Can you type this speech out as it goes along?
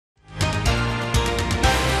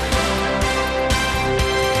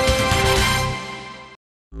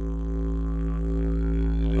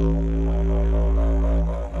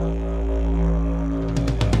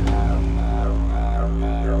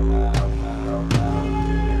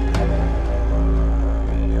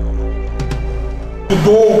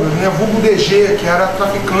né, vulgo DG, que era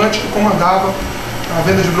traficante que comandava a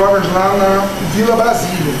venda de drogas lá na Vila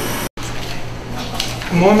Brasília.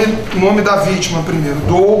 O nome da vítima primeiro,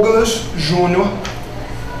 Douglas Júnior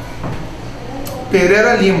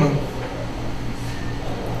Pereira Lima.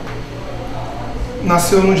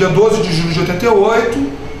 Nasceu no dia 12 de julho de 88.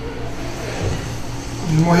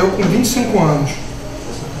 Ele morreu com 25 anos.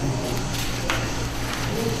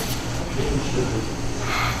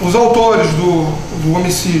 Os autores do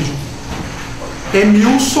homicídio: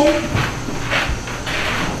 Emilson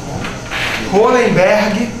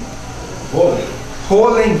Hollenberg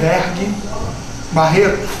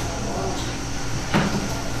Barreto,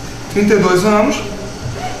 32 anos,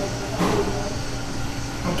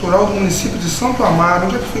 natural do município de Santo Amaro.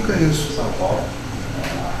 Onde é que fica isso? São Paulo.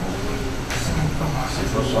 Se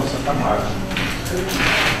for só Santa Amaro.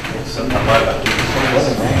 Santa Amaro daqui.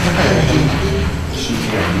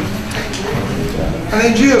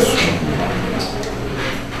 Além disso,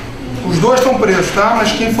 os dois estão presos, tá?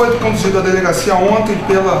 Mas quem foi conduzido à delegacia ontem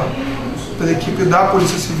pela equipe da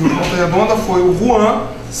Polícia Civil de Volta Redonda foi o Juan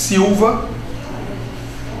Silva.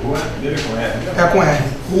 É com R.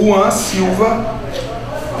 Juan Silva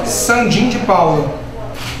Sandim de Paula,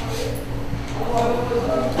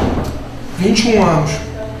 21 anos.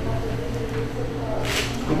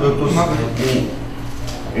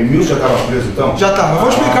 Emil já estava preso então? Já estava. Eu vou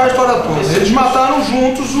explicar a história toda. Eles mataram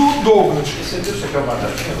juntos o Douglas. Esse Emilson que é o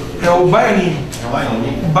batatinha? É o Baianinho.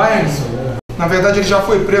 Baianinho. Na verdade, ele já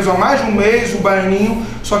foi preso há mais de um mês, o Baianinho,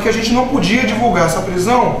 só que a gente não podia divulgar essa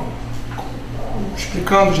prisão,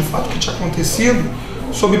 explicando de fato o que tinha acontecido,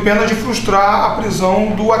 sob pena de frustrar a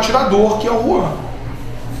prisão do atirador, que é o Juan.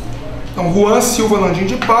 Então, Juan Silva Landim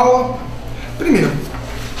de Paula. Primeiro,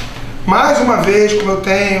 mais uma vez, como eu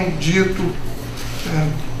tenho dito,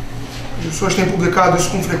 as pessoas têm publicado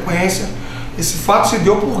isso com frequência, esse fato se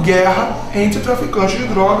deu por guerra entre traficantes de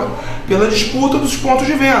droga pela disputa dos pontos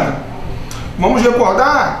de venda. Vamos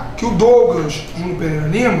recordar que o Douglas Júnior Pereira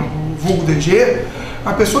Lima, o vulgo DG, é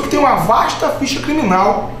uma pessoa que tem uma vasta ficha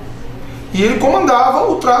criminal e ele comandava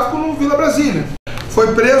o tráfico no Vila Brasília.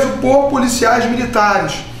 Foi preso por policiais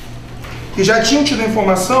militares que já tinham tido a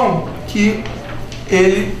informação que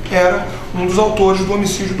ele era um dos autores do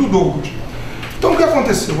homicídio do Douglas. Então o que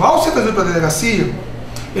aconteceu? Ao ser trazido para a delegacia,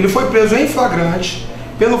 ele foi preso em flagrante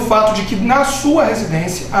pelo fato de que na sua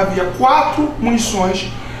residência havia 4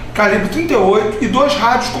 munições calibre 38 e 2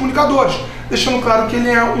 rádios comunicadores, deixando claro que ele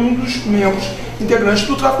é um dos membros integrantes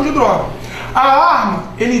do tráfico de droga. A arma,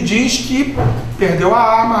 ele diz que perdeu a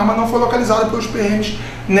arma não foi localizada pelos PMs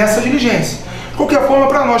nessa diligência. De qualquer forma,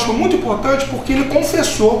 para nós foi muito importante porque ele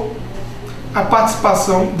confessou a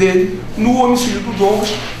participação dele no homicídio do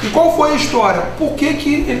Douglas. E qual foi a história? Por que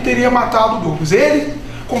ele teria matado o Douglas? Ele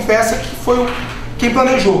confessa que foi quem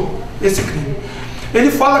planejou esse crime.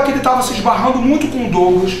 Ele fala que ele estava se esbarrando muito com o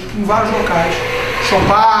Douglas em vários locais,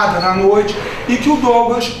 chopada, na noite, e que o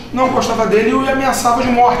Douglas não gostava dele e o ameaçava de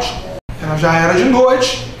morte. Ela já era de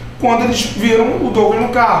noite quando eles viram o Douglas no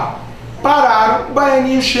carro. Pararam, o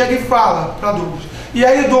Baianinho chega e fala para Douglas: "E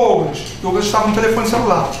aí, Douglas?" Douglas estava no telefone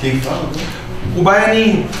celular. Quem fala? O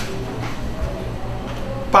Baianinho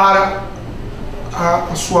para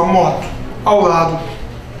a sua moto ao lado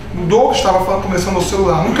do Douglas, estava conversando no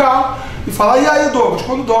celular no carro, e fala: "E aí, Douglas?"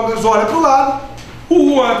 Quando o Douglas olha para o lado,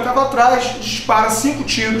 o Juan, que estava atrás, dispara 5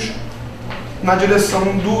 tiros na direção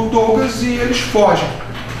do Douglas e eles fogem.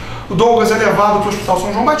 O Douglas é levado para o Hospital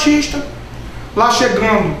São João Batista. Lá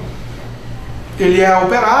chegando, ele é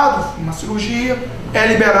operado, uma cirurgia, é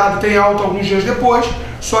liberado, tem alta alguns dias depois,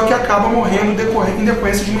 só que acaba morrendo em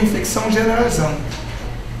decorrência de uma infecção generalizada.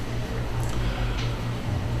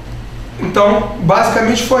 Então,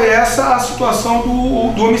 basicamente foi essa a situação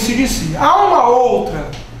do homicídio em si. Há uma outra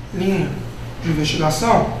linha de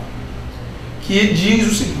investigação que diz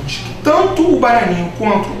o seguinte, que tanto o Baianinho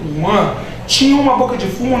quanto o Juan tinham uma boca de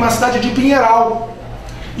fumo na cidade de Pinheiral.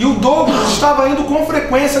 E o Douglas estava indo com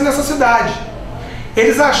frequência nessa cidade.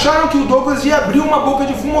 Eles acharam que o Douglas ia abrir uma boca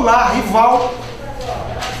de fumo lá, rival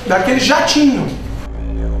daquele já tinham.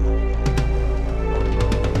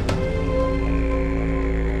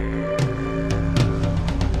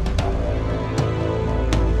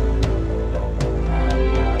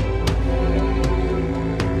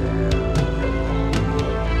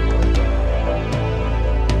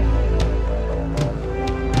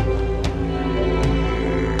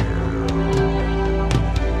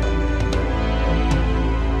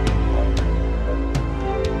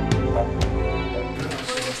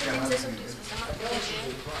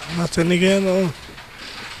 Não tem ninguém não.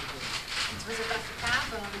 Você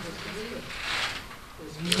traficava?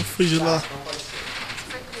 Eu fui de lá. Você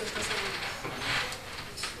foi preso?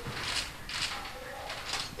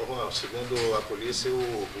 Não, segundo a polícia,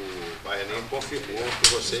 o baianinho confirmou que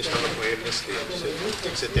você estava com ele nesse tempo. O que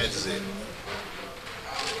você tem a dizer?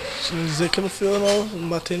 Deixa eu dizer que não fui eu não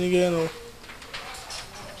matei ninguém não.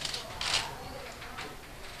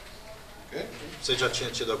 Você já tinha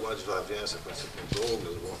tido alguma desavença com esse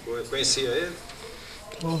Douglas, alguma coisa? Conhecia ele?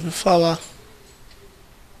 Não ouvi falar.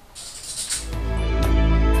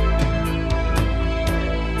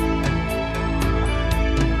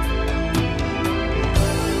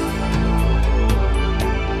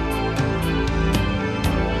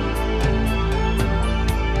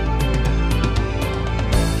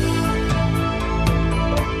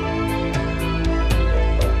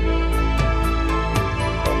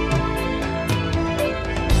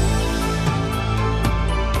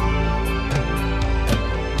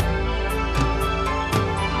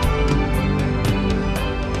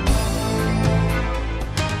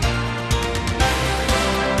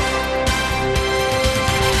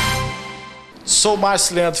 Sou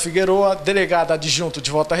Márcio Leandro Figueroa, delegado adjunto de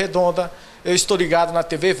Volta Redonda. Eu estou ligado na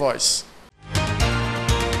TV Voz.